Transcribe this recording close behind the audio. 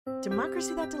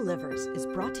Democracy That Delivers is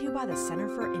brought to you by the Center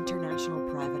for International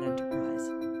Private Enterprise.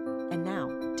 And now,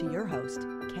 to your host,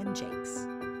 Ken Jakes.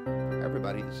 Hi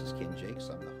everybody, this is Ken Jakes.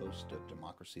 I'm the host of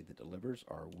Democracy That Delivers,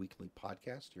 our weekly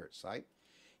podcast here at Site.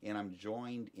 And I'm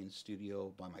joined in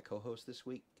studio by my co-host this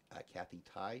week, Kathy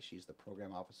Tai. She's the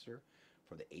program officer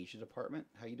for the Asia Department.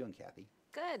 How you doing, Kathy?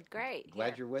 Good, great.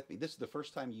 Glad you're with me. This is the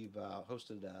first time you've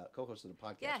co-hosted a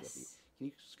podcast with me. Can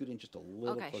you scoot in just a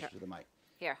little closer to the mic?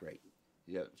 Here. Great.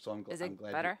 Yeah. So I'm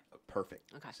glad. Better?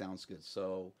 Perfect. Okay. Sounds good.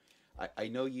 So I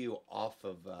know you off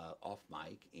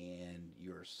mic, and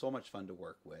you're so much fun to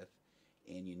work with,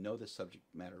 and you know the subject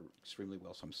matter extremely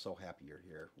well. So I'm so happy you're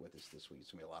here with us this week.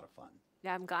 It's gonna be a lot of fun.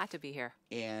 Yeah, I'm glad to be here.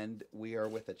 And we are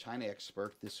with a China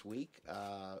expert this week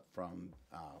from.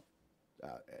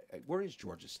 Where is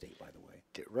Georgia State, by the way?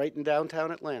 Right in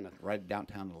downtown Atlanta. Right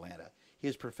downtown Atlanta.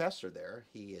 His professor there,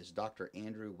 he is Dr.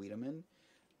 Andrew Wedeman.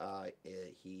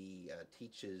 He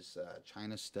teaches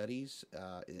China studies.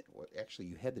 Actually,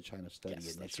 you had the China study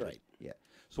Yes, initiative. that's right. Yeah.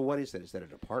 So what is that? Is that a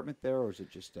department there, or is it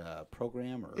just a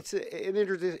program? Or It's an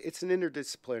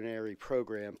interdisciplinary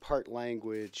program, part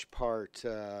language, part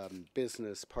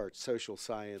business, part social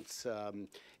science.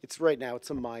 It's right now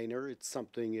it's a minor. It's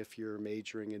something if you're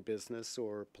majoring in business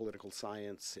or political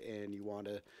science and you want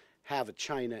to have a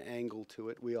China angle to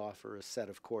it, we offer a set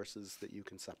of courses that you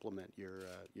can supplement your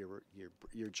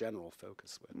general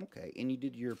focus with. Okay. And you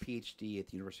did your PhD at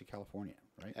the University of California,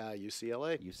 right?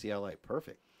 UCLA. UCLA.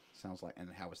 Perfect. Sounds like. And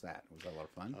how was that? Was that a lot of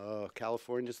fun? Oh,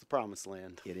 California's the promised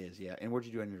land. It is, yeah. And where'd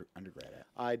you do your undergrad at?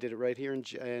 I did it right here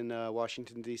in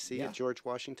Washington, D.C. at George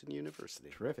Washington University.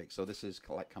 Terrific. So this is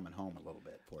like coming home a little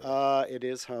bit for you. It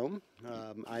is home.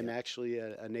 I'm actually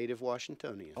a native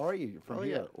Washingtonian. Oh, are you from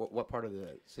here? Yeah. What part of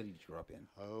the city did you grow up in?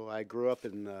 Oh, I grew up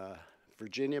in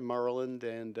Virginia, Maryland,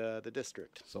 and the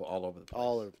district. So all over the place.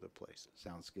 All over the place.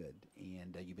 Sounds good.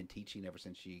 And you've been teaching ever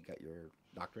since you got your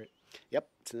doctorate? Yep.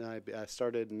 So I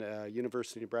started in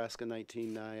University of Nebraska in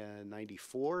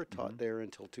 1994, taught there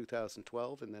until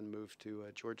 2012, and then moved to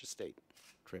Georgia State.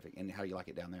 Terrific. And how do you like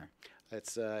it down there?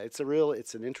 It's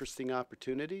an interesting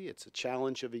opportunity. It's a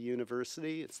challenge of a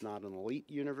university. It's not an elite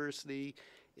university.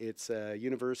 It's a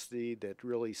university that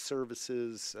really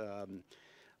services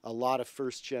a lot of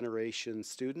first-generation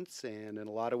students, and in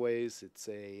a lot of ways, it's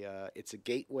a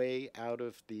gateway out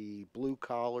of the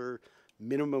blue-collar,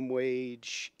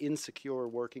 minimum-wage, insecure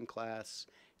working class,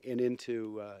 and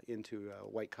into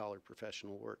white-collar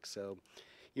professional work. So,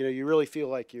 you really feel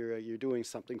like you're doing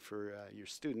something for your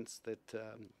students that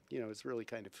is really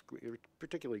kind of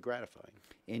particularly gratifying.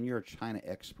 And you're a China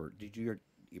expert. Did you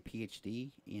your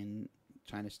PhD in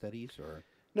China studies or?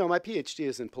 No, my PhD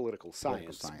is in political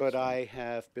science, but I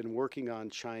have been working on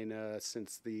China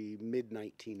since the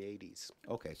mid-1980s.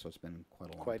 Okay, so it's been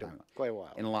quite a long time. Quite a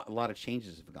while. And a lot of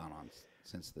changes have gone on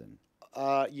since then.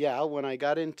 Yeah, when I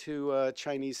got into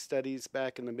Chinese studies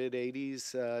back in the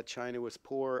mid-80s, China was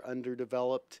poor,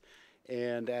 underdeveloped,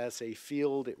 and as a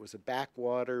field, it was a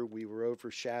backwater. We were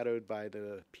overshadowed by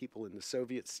the people in the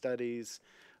Soviet studies.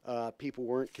 People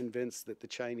weren't convinced that the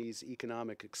Chinese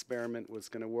economic experiment was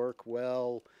going to work.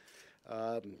 Well,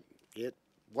 it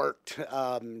worked.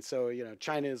 So,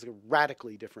 China is a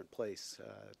radically different place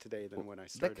today than when I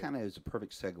started. That kind of is a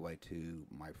perfect segue to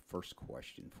my first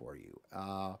question for you.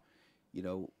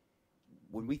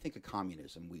 When we think of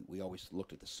communism, we always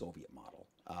looked at the Soviet model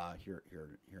here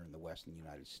in the West in the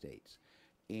United States.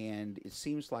 And it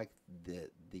seems like the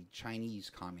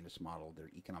Chinese communist model, their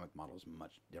economic model, is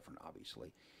much different,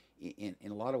 obviously. In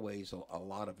a lot of ways, a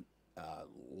lot of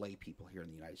lay people here in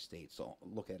the United States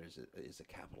look at it as a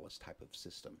capitalist type of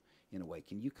system, in a way.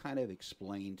 Can you kind of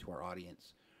explain to our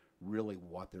audience really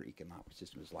what their economic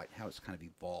system is like, how it's kind of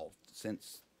evolved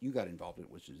since you got involved in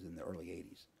it, which was in the early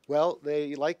 80s? Well,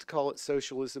 they like to call it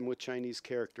socialism with Chinese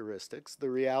characteristics. The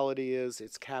reality is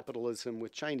it's capitalism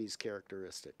with Chinese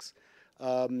characteristics.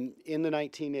 In the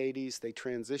 1980s, they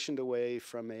transitioned away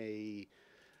from a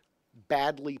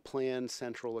badly planned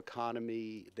central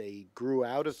economy. They grew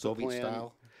out of Soviet the plan.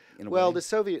 style. Well, the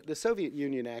Soviet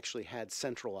Union actually had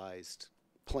centralized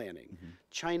planning. Mm-hmm.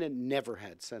 China never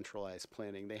had centralized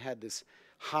planning. They had this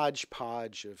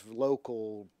hodgepodge of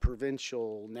local,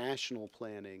 provincial, national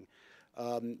planning.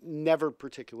 Never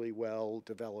particularly well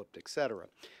developed, et cetera,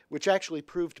 which actually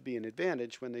proved to be an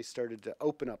advantage when they started to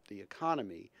open up the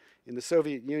economy. In the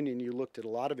Soviet Union, you looked at a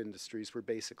lot of industries were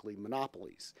basically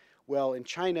monopolies. Well, in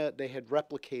China, they had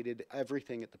replicated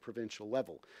everything at the provincial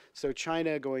level. So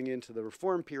China, going into the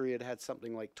reform period, had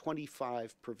something like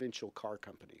 25 provincial car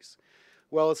companies.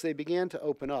 Well, as they began to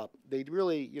open up, they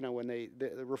really, when the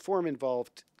reform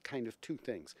involved kind of two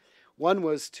things. One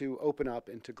was to open up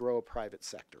and to grow a private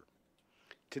sector.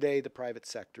 Today, the private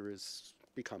sector has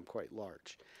become quite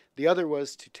large. The other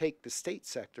was to take the state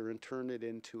sector and turn it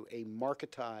into a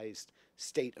marketized,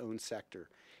 state-owned sector,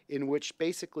 in which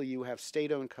basically you have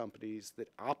state-owned companies that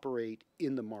operate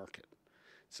in the market.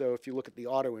 So if you look at the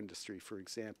auto industry, for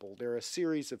example, there are a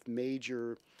series of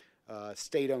major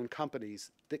state-owned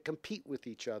companies that compete with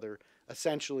each other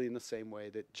essentially in the same way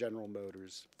that General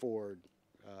Motors, Ford,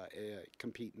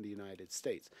 compete in the United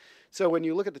States. So when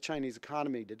you look at the Chinese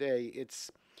economy today,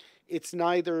 it's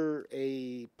neither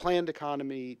a planned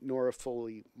economy nor a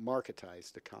fully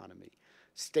marketized economy.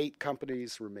 State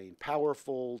companies remain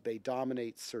powerful. They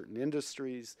dominate certain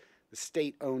industries. The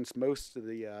state owns most of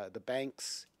the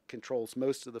banks, controls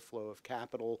most of the flow of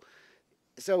capital.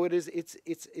 So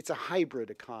it's a hybrid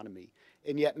economy,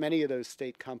 and yet many of those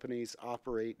state companies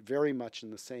operate very much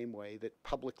in the same way that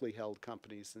publicly held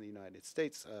companies in the United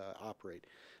States operate.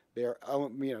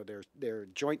 They're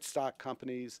joint stock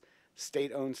companies.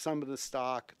 State owns some of the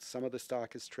stock. Some of the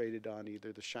stock is traded on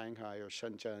either the Shanghai or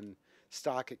Shenzhen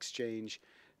Stock Exchange.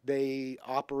 They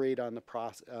operate on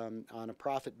a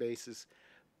profit basis,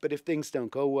 but if things don't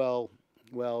go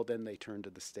well, then they turn to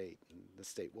the state, and the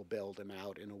state will bail them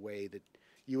out in a way that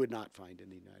you would not find in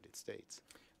the United States.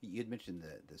 You had mentioned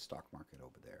the stock market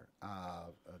over there.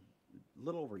 A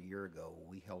little over a year ago,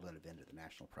 we held an event at the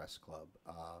National Press Club,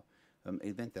 an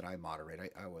event that I moderate.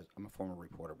 I'm a former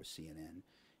reporter with CNN,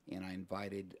 and I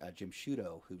invited Jim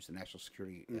Sciutto, who's the national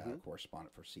security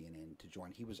correspondent for CNN, to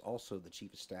join. He was also the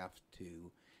chief of staff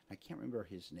to, I can't remember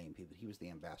his name, but he was the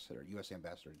ambassador, U.S.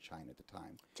 ambassador to China at the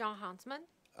time. John Huntsman?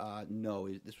 No,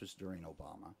 this was during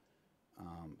Obama,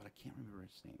 but I can't remember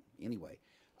his name. Anyway,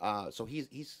 so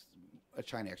he's a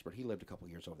China expert. He lived a couple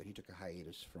years over there. He took a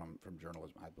hiatus from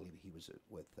journalism. I believe he was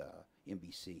with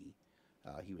NBC.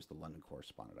 He was the London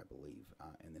correspondent, I believe,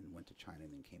 and then went to China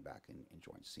and then came back and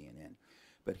joined CNN.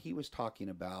 But he was talking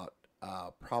about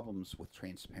problems with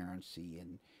transparency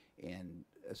and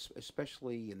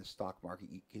especially in the stock market,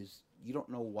 because you don't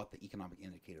know what the economic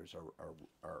indicators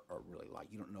are really like.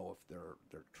 You don't know if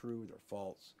they're true, they're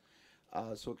false.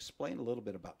 So explain a little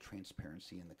bit about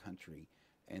transparency in the country,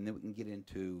 and then we can get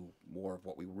into more of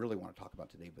what we really want to talk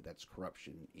about today, but that's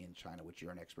corruption in China, which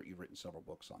you're an expert. You've written several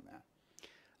books on that.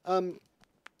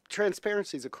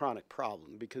 Transparency is a chronic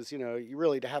problem because, you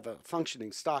really, to have a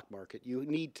functioning stock market, you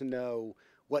need to know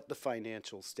what the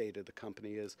financial state of the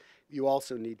company is. You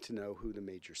also need to know who the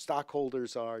major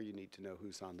stockholders are. You need to know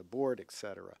who's on the board, et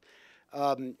cetera.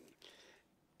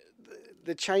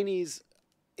 The Chinese,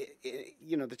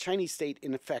 the Chinese state,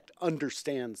 in effect,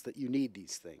 understands that you need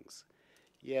these things,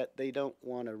 yet they don't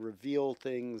want to reveal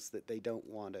things that they don't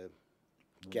want to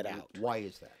get out. Why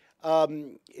is that?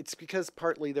 It's because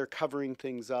partly they're covering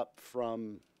things up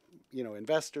from,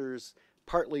 investors.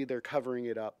 Partly they're covering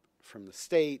it up from the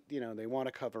state. They want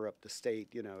to cover up the state.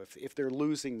 If they're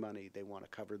losing money, they want to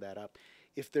cover that up.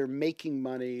 If they're making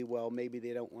money, well, maybe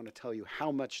they don't want to tell you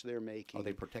how much they're making. Are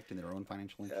they protecting their own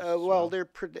financial interests? Well,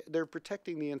 they're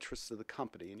protecting the interests of the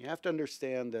company, and you have to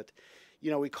understand that.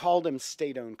 We call them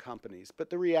state-owned companies, but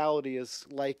the reality is,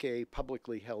 like a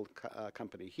publicly held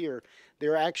company here,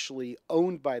 they're actually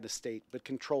owned by the state but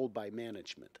controlled by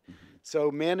management. Mm-hmm. So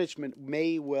management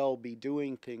may well be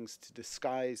doing things to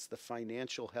disguise the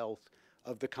financial health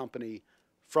of the company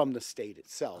from the state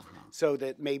itself, so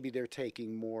that maybe they're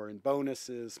taking more in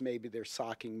bonuses, maybe they're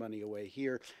socking money away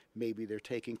here, maybe they're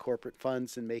taking corporate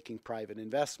funds and making private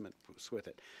investments with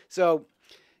it. So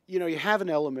you have an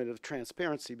element of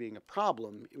transparency being a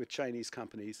problem with Chinese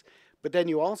companies, but then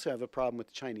you also have a problem with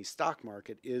the Chinese stock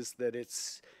market is that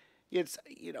it's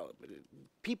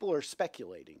people are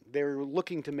speculating. They're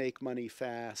looking to make money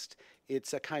fast.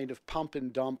 It's a kind of pump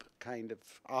and dump kind of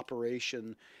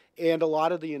operation. And a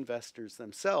lot of the investors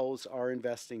themselves are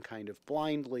investing kind of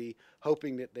blindly,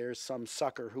 hoping that there's some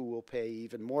sucker who will pay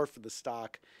even more for the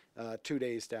stock 2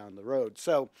 days down the road.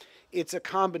 So it's a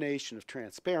combination of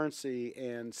transparency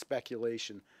and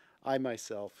speculation. I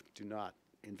myself do not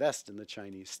invest in the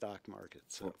Chinese stock market.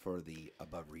 So. For the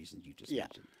above reasons you just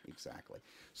mentioned. Exactly.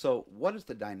 So what is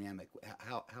the dynamic?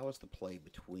 How is the play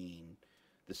between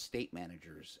the state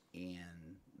managers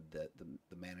and the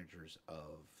managers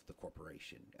of the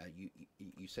corporation?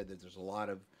 You said that there's a lot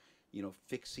of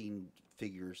fixing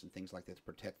figures and things like that to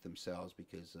protect themselves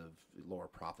because of lower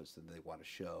profits than they want to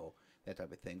show, that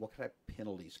type of thing. What kind of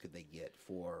penalties could they get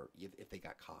for if they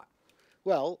got caught?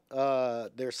 Well,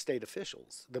 they're state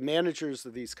officials. The managers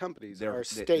of these companies are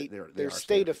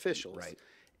state officials, right?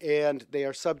 And they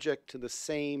are subject to the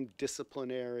same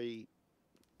disciplinary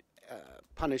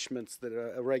punishments that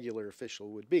a regular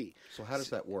official would be. So how does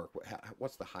that work?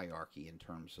 What's the hierarchy in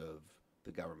terms of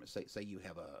the government? Say you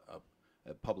have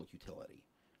a public utility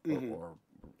or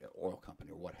oil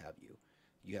company or what have you.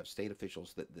 You have state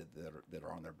officials that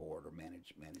are on their board or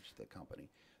manage the company.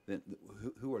 Then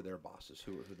who are their bosses?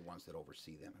 Who are the ones that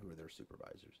oversee them? Who are their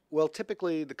supervisors? Well,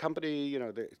 typically the company,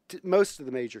 most of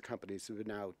the major companies have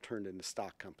now turned into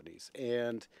stock companies,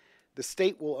 and the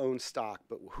state will own stock,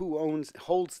 but who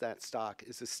holds that stock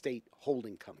is a state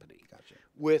holding company. Gotcha.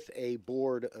 With a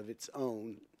board of its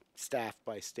own, staffed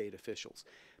by state officials.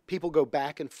 People go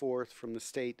back and forth from the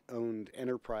state-owned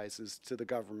enterprises to the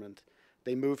government.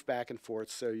 They move back and forth,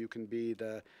 so you can be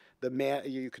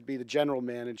you could be the general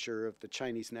manager of the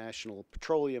Chinese National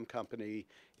Petroleum Company,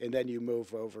 and then you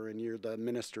move over and you're the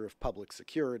Minister of Public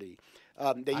Security.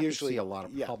 They I usually see a lot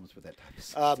of problems with that type of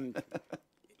stuff.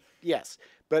 Yes,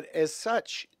 but as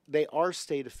such, they are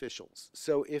state officials.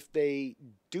 So if they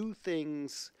do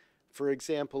things, for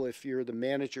example, if you're the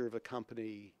manager of a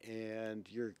company and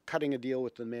you're cutting a deal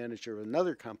with the manager of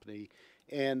another company,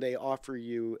 and they offer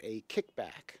you a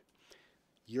kickback,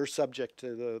 you're subject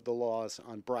to the laws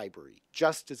on bribery,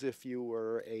 just as if you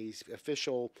were a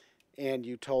official and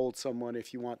you told someone,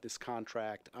 if you want this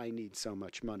contract, I need so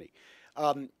much money.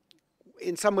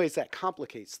 In some ways, that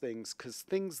complicates things, because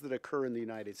things that occur in the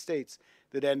United States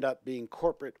that end up being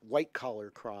corporate white-collar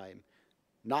crime,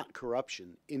 not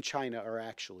corruption, in China are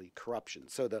actually corruption.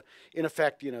 So in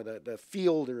effect, the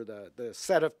field or the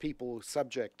set of people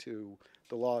subject to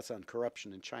the laws on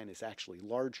corruption in China is actually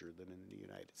larger than in the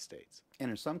United States.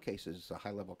 And in some cases, a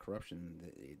high-level corruption,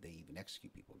 they even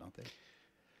execute people, don't they?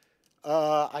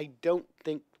 I don't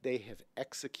think they have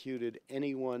executed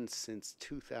anyone since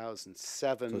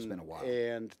 2007. So it's been a while.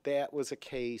 And that was a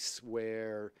case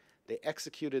where they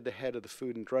executed the head of the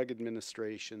Food and Drug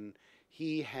Administration.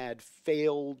 He had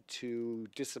failed to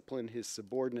discipline his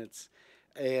subordinates,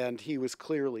 and he was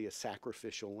clearly a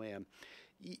sacrificial lamb.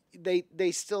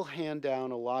 They still hand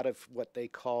down a lot of what they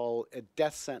call a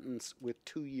death sentence with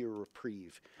 2-year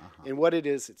reprieve. And what it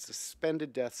is, it's a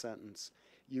suspended death sentence.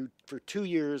 You, for 2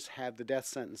 years, have the death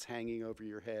sentence hanging over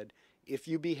your head. If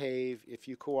you behave, if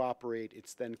you cooperate,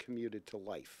 it's then commuted to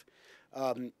life.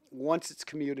 Once it's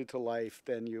commuted to life,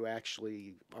 then you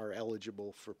actually are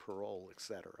eligible for parole,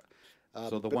 etc.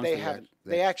 So the but ones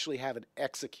they actually haven't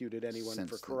executed anyone for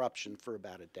Since corruption for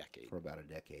about a decade.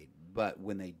 But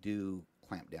when they do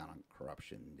clamp down on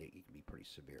corruption, it can be pretty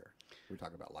severe. We're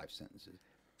talking about life sentences.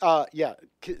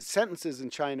 Sentences in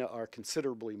China are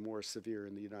considerably more severe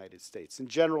in the United States. In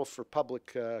general, for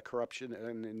public corruption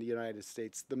in the United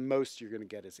States, the most you're going to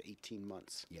get is 18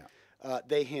 months. Yeah.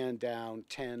 They hand down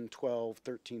 10, 12,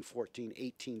 13, 14,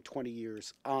 18, 20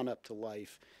 years on up to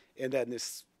life, and then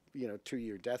this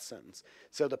 2-year death sentence.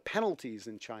 So the penalties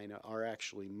in China are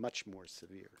actually much more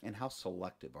severe. And how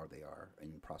selective are they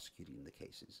in prosecuting the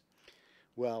cases?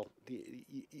 Well,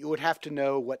 you would have to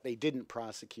know what they didn't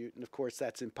prosecute, and of course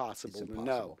that's impossible to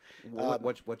know.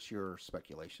 What's your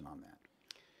speculation on that?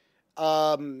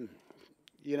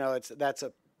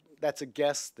 That's a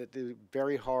guess that is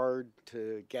very hard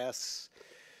to guess.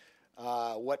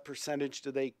 What percentage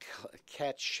do they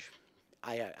catch?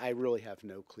 I really have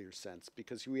no clear sense,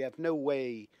 because we have no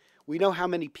way. We know how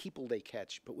many people they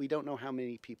catch, but we don't know how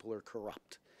many people are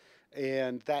corrupt,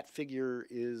 and that figure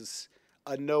is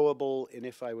unknowable. And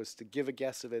if I was to give a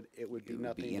guess of it, it would be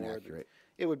nothing more than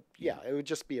it would. Yeah, it would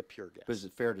just be a pure guess. But is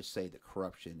it fair to say that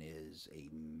corruption is a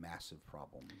massive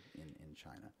problem in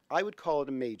China? I would call it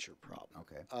a major problem.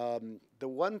 Okay. The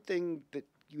one thing that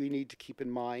we need to keep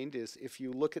in mind is, if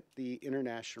you look at the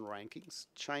international rankings,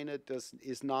 China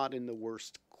is not in the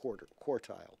worst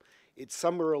quartile. It's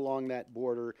somewhere along that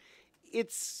border.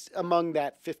 It's among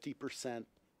that 50%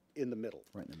 in the middle.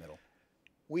 Right in the middle.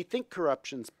 We think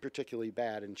corruption's particularly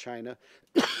bad in China,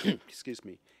 excuse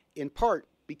me, in part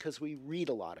because we read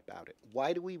a lot about it.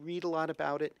 Why do we read a lot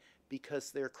about it?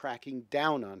 Because they're cracking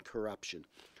down on corruption.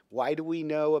 Why do we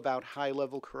know about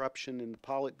high-level corruption in the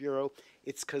Politburo?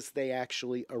 It's because they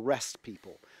actually arrest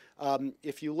people.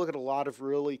 If you look at a lot of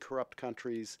really corrupt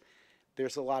countries,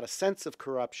 there's a lot of sense of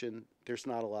corruption. There's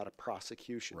not a lot of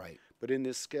prosecution. Right. But in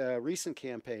this recent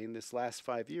campaign, this last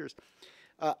 5 years,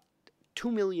 2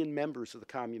 million members of the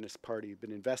Communist Party have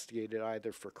been investigated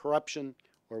either for corruption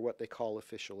or what they call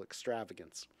official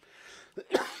extravagance.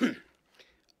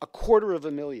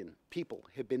 250,000 people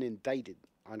have been indicted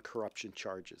on corruption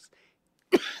charges.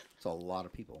 It's a lot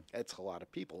of people. It's a lot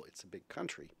of people. It's a big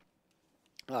country.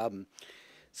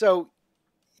 So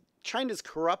China's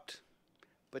corrupt,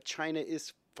 but China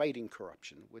is fighting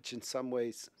corruption, which in some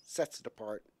ways sets it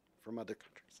apart from other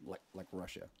countries. Like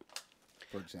Russia.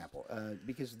 for example?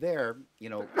 Because there,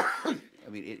 I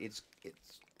mean, it's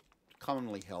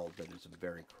commonly held that it's a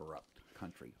very corrupt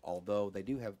country, although they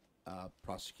do have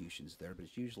prosecutions there, but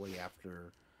it's usually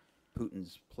after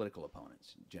Putin's political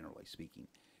opponents, generally speaking.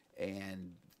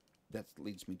 And that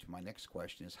leads me to my next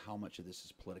question: is how much of this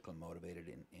is politically motivated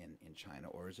in China,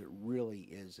 or is it really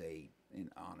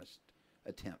an honest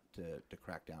attempt to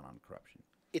crack down on corruption?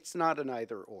 It's not an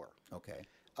either or. Okay.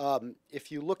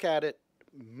 If you look at it,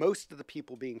 most of the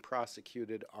people being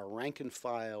prosecuted are rank and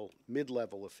file,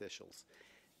 mid-level officials.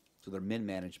 So they're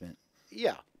management.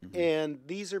 Yeah, and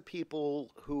these are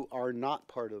people who are not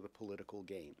part of the political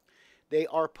game. They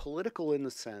are political in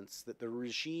the sense that the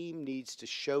regime needs to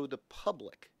show the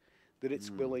public that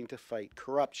it's willing to fight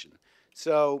corruption.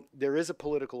 So there is a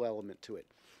political element to it.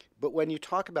 But when you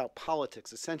talk about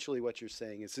politics, essentially what you're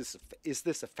saying is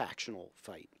this a factional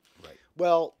fight? Right.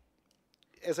 Well,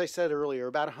 as I said earlier,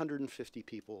 about 150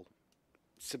 people,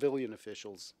 civilian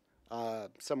officials,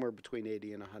 somewhere between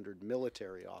 80 and 100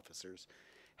 military officers,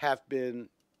 have been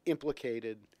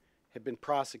implicated, have been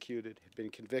prosecuted, have been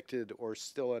convicted, or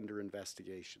still under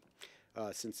investigation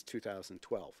since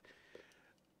 2012.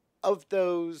 Of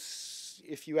those,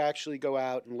 if you actually go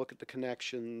out and look at the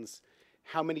connections,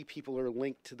 how many people are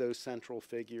linked to those central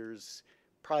figures?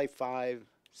 Probably 500-600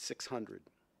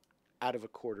 out of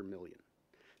 250,000.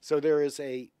 So there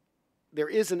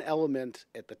is an element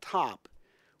at the top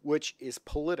which is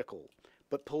political,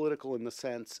 but political in the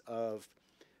sense of,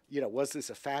 was this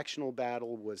a factional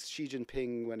battle? Was Xi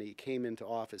Jinping, when he came into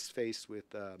office, faced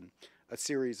with a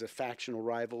series of factional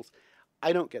rivals?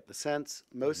 I don't get the sense.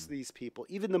 Most of these people,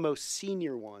 even the most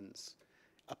senior ones,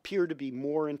 appear to be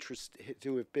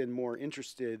have been more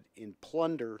interested in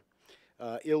plunder,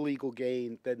 illegal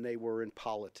gain, than they were in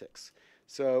politics.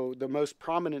 So the most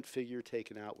prominent figure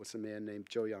taken out was a man named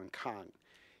Coun.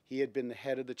 He had been the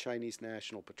head of the Chinese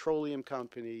National Petroleum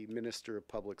Company, Minister of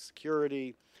Public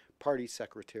Security, Party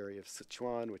Secretary of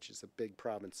Sichuan, which is a big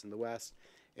province in the West,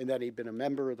 and then he'd been a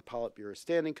member of the Politburo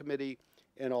Standing Committee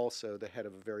and also the head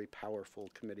of a very powerful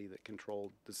committee that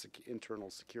controlled the internal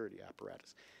security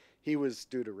apparatus. He was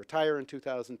due to retire in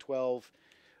 2012.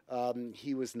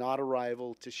 He was not a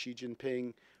rival to Xi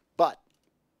Jinping, but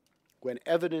when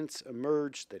evidence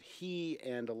emerged that he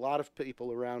and a lot of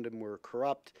people around him were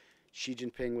corrupt, Xi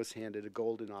Jinping was handed a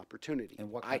golden opportunity.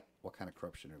 And what kind of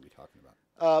corruption are we talking about?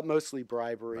 Mostly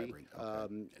bribery,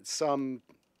 Okay. some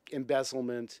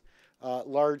embezzlement,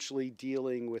 largely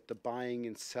dealing with the buying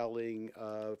and selling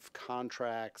of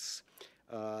contracts,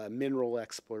 mineral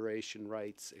exploration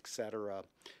rights, etc.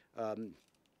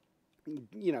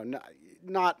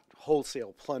 Not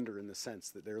wholesale plunder in the sense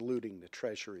that they're looting the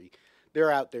treasury.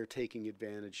 They're out there taking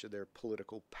advantage of their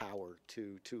political power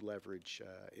to leverage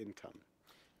income.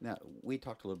 Now, we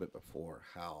talked a little bit before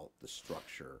how the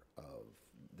structure of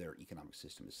their economic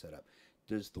system is set up.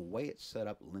 Does the way it's set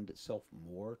up lend itself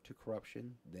more to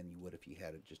corruption than you would if you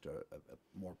had just a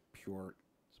more pure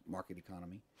market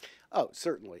economy? Oh,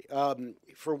 certainly.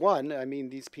 For one, I mean,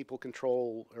 these people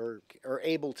control or are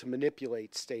able to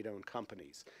manipulate state-owned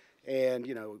companies and,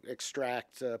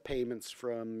 extract payments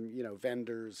from,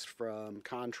 vendors, from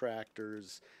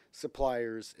contractors,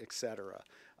 suppliers, etc.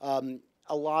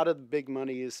 A lot of the big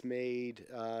money is made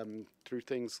through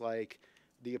things like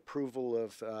the approval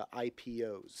of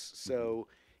IPOs. So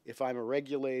if I'm a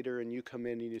regulator and you come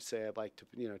in and you say, I'd like to,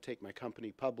 take my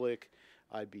company public,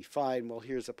 I'd be fine. Well,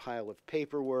 here's a pile of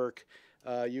paperwork.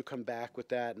 You come back with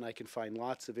that, and I can find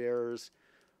lots of errors.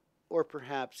 Or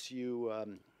perhaps you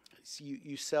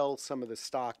sell some of the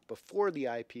stock before the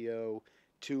IPO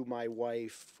to my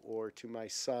wife or to my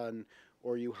son,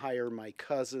 or you hire my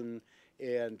cousin,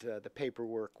 and the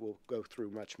paperwork will go through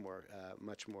much more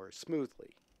smoothly.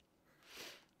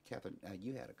 Catherine,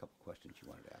 you had a couple questions you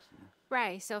wanted to ask me.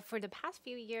 Right. So for the past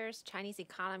few years, Chinese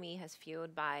economy has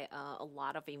fueled by a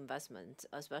lot of investment,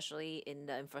 especially in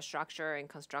the infrastructure and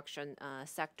construction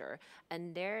sector.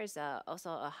 And there's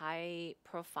also a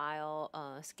high-profile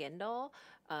scandal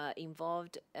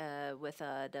involved with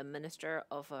the Minister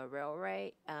of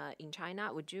Railway in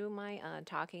China. Would you mind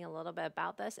talking a little bit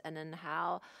about this, and then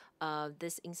how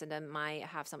this incident might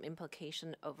have some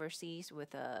implication overseas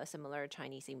with similar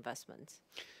Chinese investments?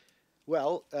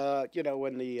 Well,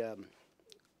 when the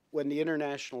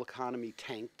international economy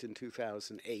tanked in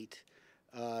 2008,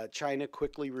 China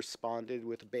quickly responded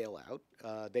with a bailout.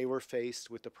 They were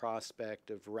faced with the prospect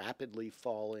of rapidly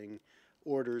falling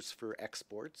orders for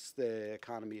exports. The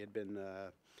economy had been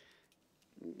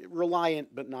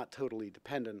reliant but not totally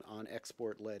dependent on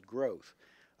export-led growth.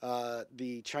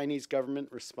 The Chinese government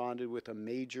responded with a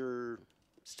major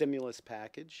stimulus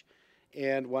package,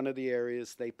 And one of the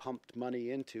areas they pumped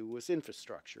money into was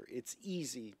infrastructure. It's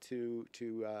easy to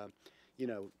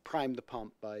prime the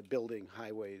pump by building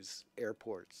highways,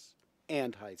 airports,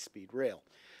 and high-speed rail.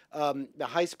 The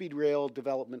high-speed rail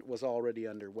development was already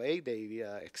underway. They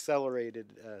accelerated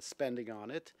spending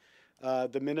on it.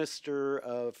 The Minister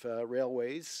of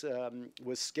Railways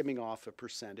was skimming off a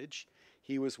percentage.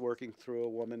 He was working through a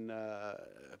woman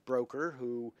broker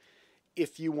who,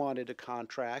 if you wanted a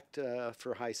contract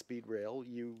for high-speed rail,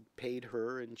 you paid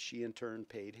her and she in turn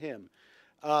paid him.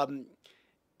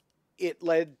 It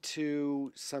led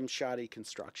to some shoddy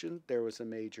construction. There was a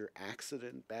major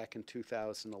accident back in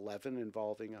 2011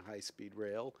 involving a high-speed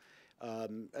rail.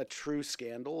 A true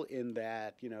scandal in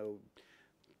that,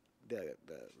 the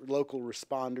local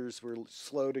responders were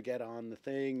slow to get on the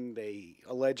thing. They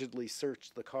allegedly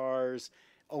searched the cars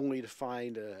only to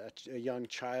find a young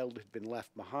child had been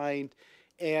left behind.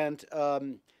 And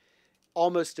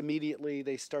almost immediately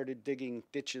they started digging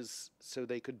ditches so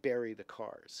they could bury the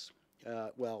cars.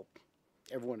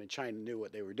 Everyone in China knew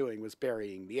what they were doing was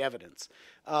burying the evidence.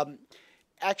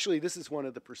 Actually, this is one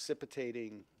of the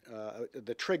precipitating,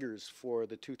 the triggers for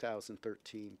the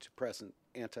 2013 to present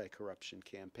anti-corruption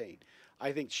campaign.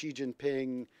 I think Xi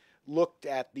Jinping looked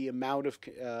at the amount of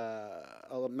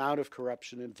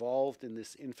corruption involved in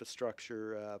this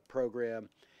infrastructure program,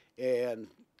 and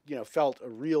felt a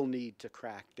real need to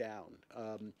crack down.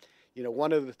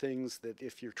 One of the things that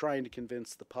if you're trying to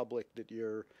convince the public that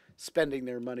you're spending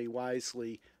their money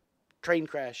wisely, train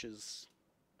crashes,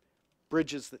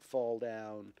 bridges that fall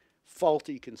down,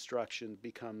 faulty construction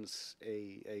becomes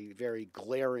a very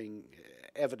glaring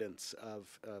evidence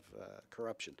of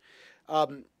corruption.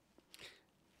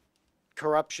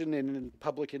 Corruption in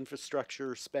public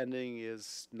infrastructure spending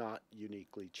is not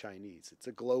uniquely Chinese. It's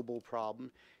a global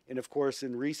problem. And of course,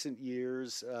 in recent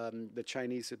years, the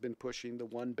Chinese have been pushing the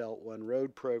One Belt, One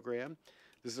Road program.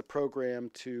 This is a program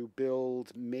to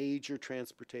build major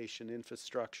transportation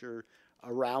infrastructure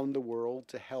around the world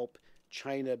to help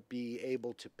China be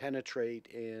able to penetrate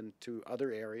into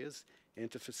other areas and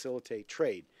to facilitate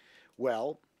trade.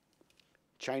 Well,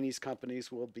 Chinese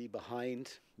companies will be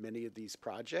behind many of these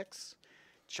projects.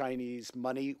 Chinese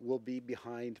money will be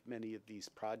behind many of these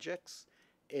projects.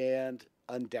 And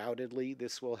undoubtedly,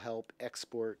 this will help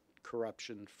export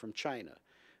corruption from China.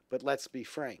 But let's be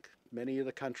frank, many of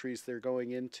the countries they're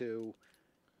going into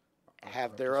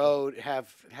have their own,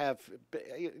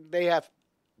 they have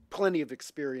plenty of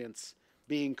experience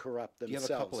being corrupt themselves.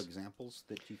 Do you have a couple examples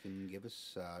that you can give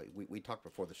us? We talked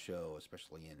before the show,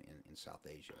 especially in South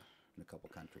Asia, in a couple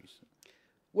countries.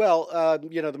 Well,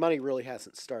 the money really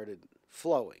hasn't started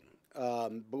flowing.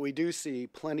 But we do see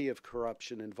plenty of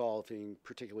corruption involving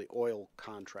particularly oil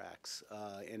contracts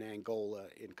in Angola,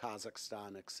 in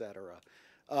Kazakhstan, et cetera.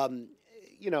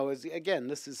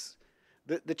 This is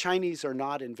the Chinese are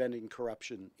not inventing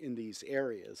corruption in these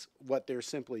areas. What they're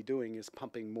simply doing is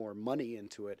pumping more money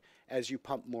into it. As you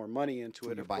pump more money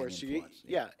into it, of course,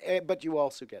 but you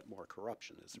also get more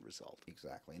corruption as a result.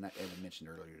 Exactly. And I mentioned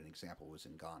earlier an example was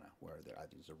in Ghana, where I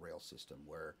think there's a rail system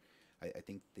where I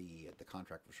think the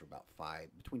contract was for about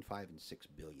between $5 and $6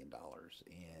 billion,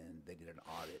 and they did an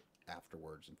audit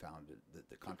afterwards and found that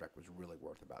the contract was really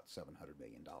worth about $700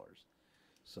 million.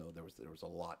 So there was a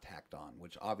lot tacked on,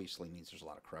 which obviously means there's a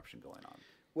lot of corruption going on.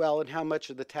 Well, and how much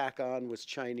of the tack on was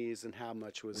Chinese and how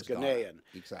much was Ghanaian? Ghana.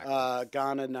 Exactly.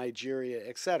 Ghana, Nigeria,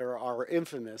 et cetera, are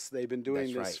infamous. They've been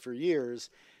doing this for years.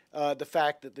 The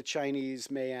fact that the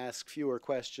Chinese may ask fewer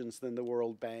questions than the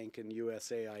World Bank and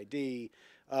USAID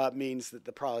means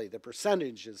that probably the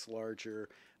percentage is larger.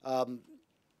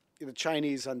 The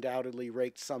Chinese undoubtedly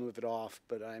raked some of it off,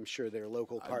 but I'm sure their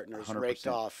local partners 100%. Raked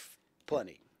off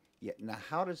plenty. Yeah. Now,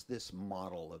 how does this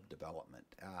model of development,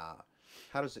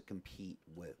 how does it compete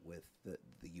with the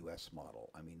U.S. model?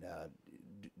 I mean,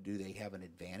 do they have an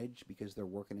advantage because they're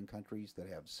working in countries that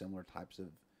have similar types of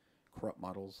corrupt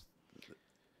models?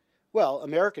 Well,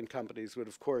 American companies would,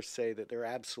 of course, say that they're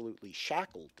absolutely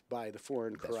shackled by the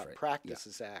Foreign Corrupt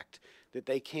Practices Act, that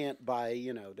they can't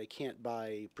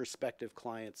buy prospective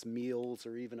clients meals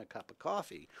or even a cup of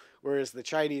coffee, whereas the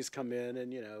Chinese come in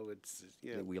and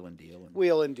They wheel and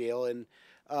deal. And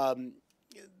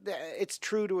it's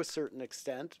true to a certain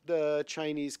extent. The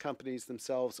Chinese companies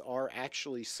themselves are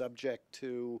actually subject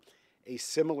to a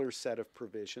similar set of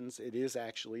provisions. It is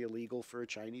actually illegal for a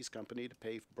Chinese company to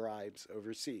pay bribes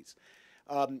overseas.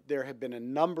 There have been a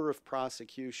number of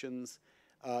prosecutions.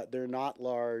 They're not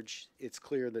large. It's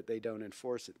clear that they don't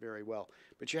enforce it very well.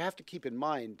 But you have to keep in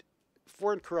mind,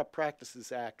 Foreign Corrupt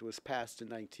Practices Act was passed in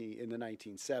the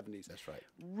 1970s. That's right.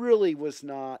 Really was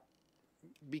not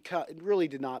it really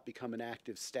did not become an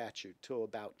active statute till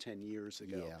about 10 years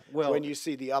ago. Yeah. Well, when you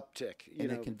see the uptick,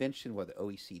 the convention with the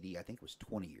OECD, I think it was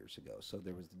 20 years ago. So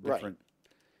there was Right. different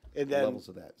and then, levels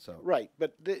of that. So right,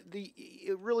 but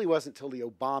it really wasn't until the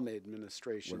Obama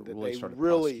administration When it that really they started to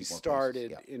really prosecute more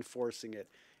started places, enforcing it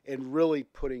and really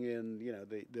putting in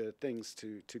the things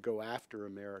to go after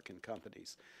American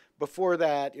companies. Before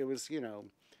that, it was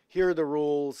here are the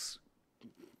rules,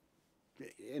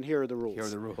 and here are the rules. here are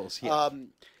the rules. Yeah.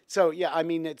 So yeah, I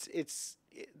mean it's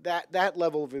that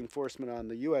level of enforcement on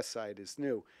the U.S. side is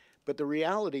new, but the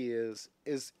reality is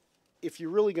if you're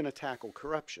really going to tackle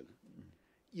corruption,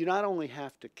 you not only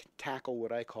have to tackle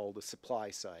what I call the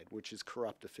supply side, which is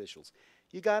corrupt officials,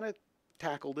 you got to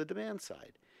tackle the demand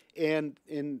side. And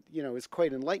it's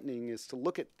quite enlightening is to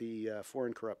look at the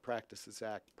Foreign Corrupt Practices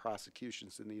Act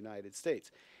prosecutions in the United States.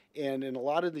 And in a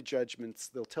lot of the judgments,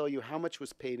 they'll tell you how much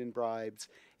was paid in bribes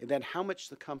and then how much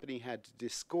the company had to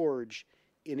disgorge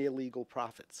in illegal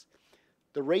profits.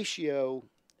 The ratio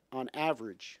on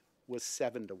average was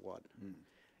 7-1.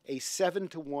 A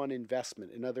 7-1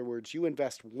 investment. In other words, you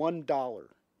invest $1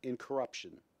 in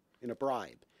corruption, in a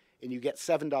bribe, and you get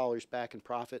 $7 back in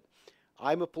profit.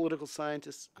 I'm a political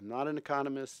scientist. I'm not an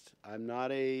economist. I'm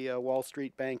not a Wall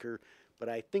Street banker, but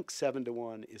I think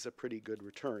 7-1 is a pretty good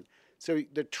return. So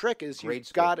the trick is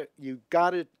you've got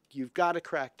to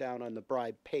crack down on the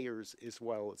bribe payers as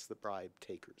well as the bribe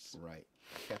takers. Right.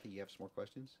 Kathy, you have some more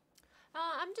questions?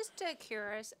 I'm just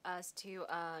curious as to,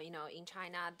 in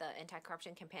China, the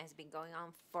anti-corruption campaign has been going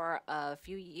on for a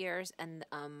few years, and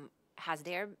has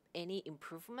there any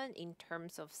improvement in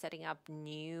terms of setting up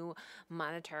new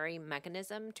monetary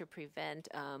mechanism to prevent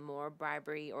more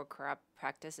bribery or corrupt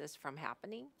practices from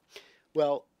happening?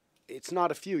 Well, it's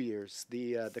not a few years.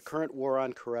 The current war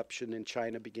on corruption in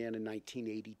China began in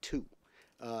 1982.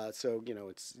 So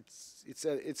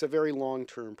it's a very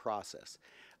long-term process.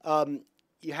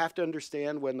 You have to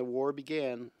understand when the war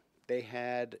began, they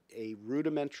had a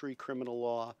rudimentary criminal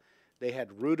law. They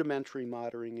had rudimentary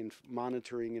monitoring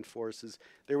and forces.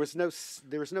 There was no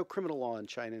criminal law in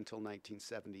China until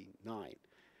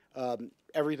 1979.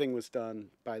 Everything was done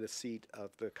by the seat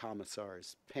of the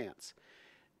commissar's pants.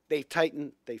 They've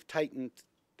tightened. They've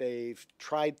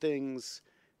tried things.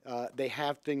 They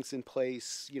have things in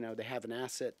place. They have an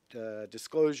asset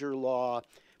disclosure law,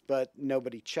 but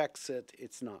nobody checks it.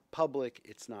 It's not public.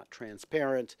 It's not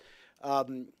transparent,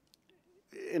 and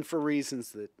for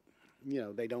reasons that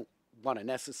they don't want to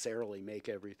necessarily make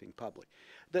everything public.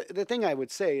 The thing I would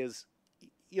say is,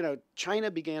 China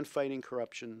began fighting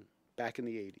corruption back in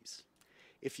the 80s.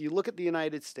 If you look at the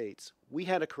United States, we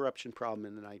had a corruption problem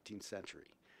in the 19th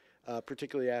century,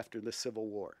 particularly after the Civil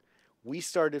War. We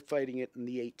started fighting it in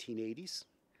the 1880s.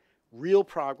 Real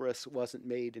progress wasn't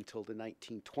made until the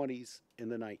 1920s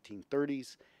and the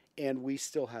 1930s, and we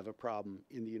still have a problem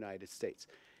in the United States.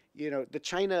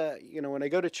 When I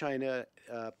go to China,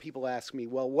 people ask me,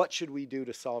 well, what should we do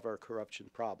to solve our corruption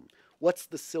problem? What's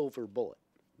the silver bullet?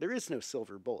 There is no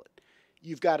silver bullet.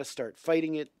 You've got to start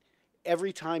fighting it.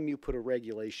 Every time you put a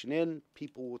regulation in,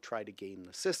 people will try to game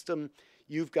the system.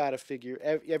 You've got to figure,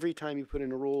 every time you put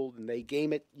in a rule and they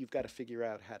game it, you've got to figure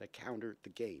out how to counter the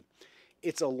game.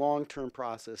 It's a long-term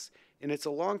process, and it's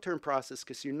a long-term process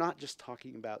because you're not just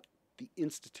talking about the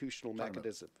institutional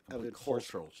mechanism of enforcement.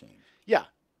 Cultural change. Yeah.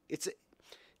 It's,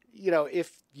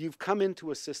 if you've come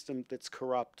into a system that's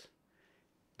corrupt,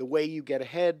 the way you get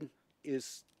ahead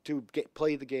is to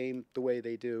play the game the way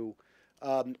they do.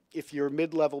 If you're a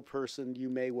mid-level person, you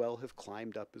may well have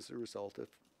climbed up as a result of,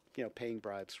 paying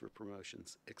bribes for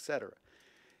promotions, etc.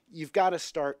 You've got to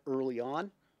start early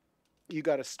on. You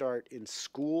got to start in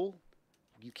school.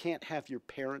 You can't have your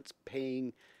parents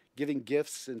giving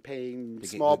gifts and paying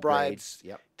small bribes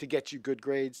to get you good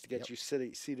grades, to get you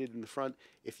seated in the front.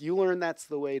 If you learn that's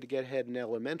the way to get ahead in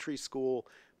elementary school,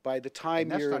 by the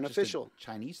time you're an official. That's not just a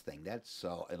Chinese thing. That's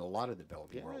in a lot of the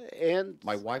developing world. And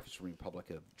my wife is from the Republic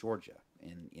of Georgia,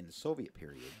 and in the Soviet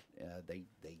period, they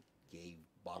gave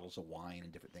bottles of wine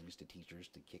and different things to teachers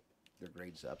to kick their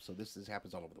grades up. So this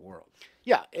happens all over the world.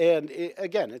 Yeah, and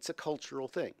again, it's a cultural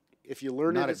thing. If you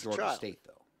learn Not it as at Georgia a child. State,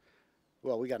 though.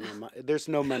 Well, we got no money. There's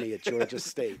no money at Georgia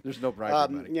State. There's no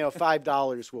bribery money.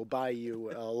 $5 will buy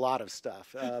you a lot of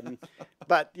stuff.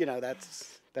 But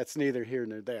that's neither here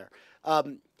nor there.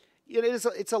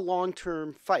 It's a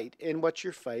long-term fight, and what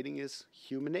you're fighting is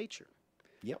human nature.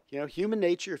 Yep. Human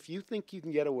nature. If you think you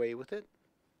can get away with it,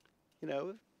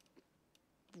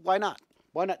 why not?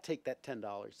 Why not take that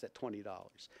 $10, that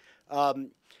 $20?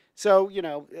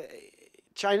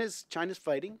 China's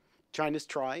fighting. China's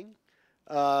trying.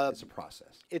 It's a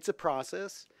process. It's a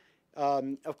process.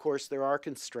 Of course, there are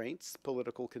constraints,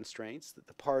 political constraints, that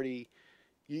the party,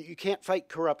 you can't fight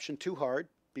corruption too hard,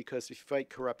 because if you fight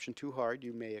corruption too hard,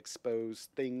 you may expose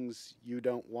things you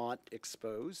don't want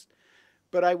exposed.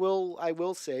 But I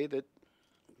will say that,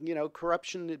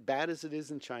 corruption, bad as it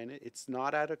is in China, it's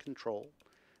not out of control.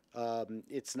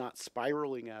 It's not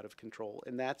spiraling out of control,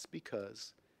 and that's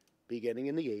because, beginning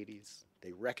in the 80s,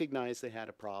 they recognized they had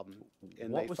a problem, and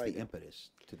what was the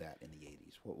impetus to that in the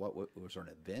 80s? What was there an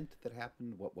event that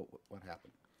happened? What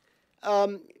happened?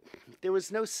 There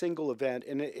was no single event,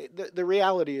 and the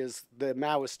reality is the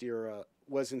Maoist era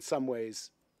was in some ways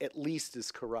at least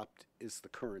as corrupt as the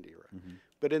current era. Mm-hmm.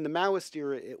 But in the Maoist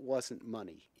era, it wasn't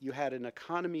money. You had an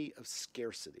economy of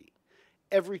scarcity.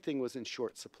 Everything was in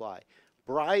short supply.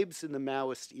 Bribes in the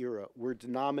Maoist era were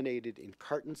denominated in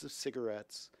cartons of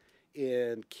cigarettes,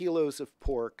 in kilos of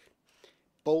pork,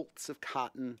 bolts of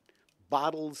cotton,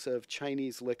 bottles of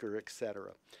Chinese liquor,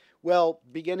 etc. Well,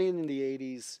 beginning in the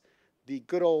 80s, the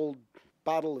good old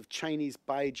bottle of Chinese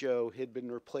baijiu had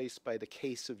been replaced by the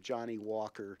case of Johnny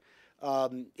Walker.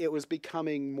 It was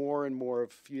becoming more and more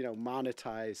of,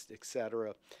 monetized,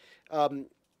 etc.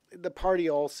 The party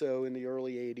also in the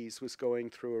early 80s was going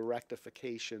through a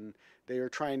rectification. They were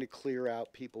trying to clear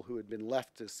out people who had been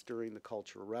leftists during the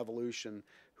Cultural Revolution,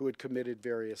 who had committed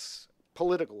various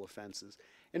political offenses.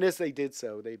 And as they did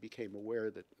so, they became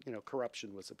aware that,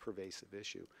 corruption was a pervasive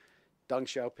issue. Deng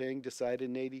Xiaoping decided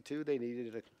in 82 they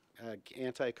needed an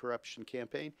anti-corruption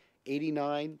campaign.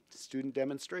 89 student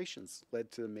demonstrations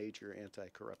led to a major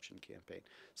anti-corruption campaign.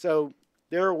 So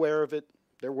they're aware of it.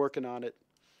 They're working on it.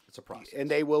 It's a process. And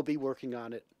they will be working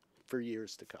on it for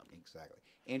years to come. Exactly.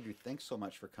 Andrew, thanks so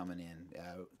much for coming in.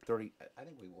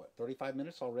 35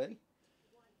 minutes already?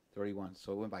 31.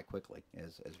 So it went by quickly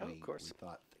as we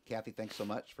thought. Kathy, thanks so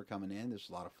much for coming in. This was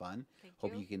a lot of fun.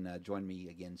 Hope you can join me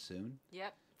again soon.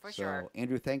 Yep, for sure.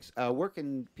 Andrew, thanks. Where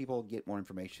can people get more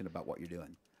information about what you're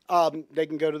doing? They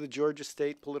can go to the Georgia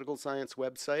State Political Science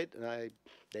website, and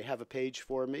they have a page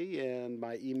for me, and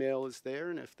my email is there,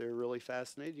 and if they're really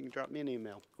fascinated, you can drop me an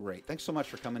email. Great. Thanks so much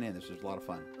for coming in. This was a lot of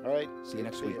fun. All right. See you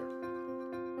next week.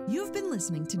 You've been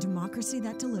listening to Democracy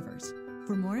That Delivers.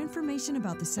 For more information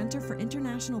about the Center for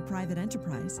International Private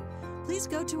Enterprise, please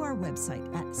go to our website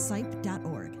at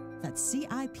cipe.org. That's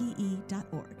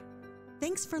CIPE.org.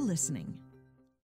 Thanks for listening.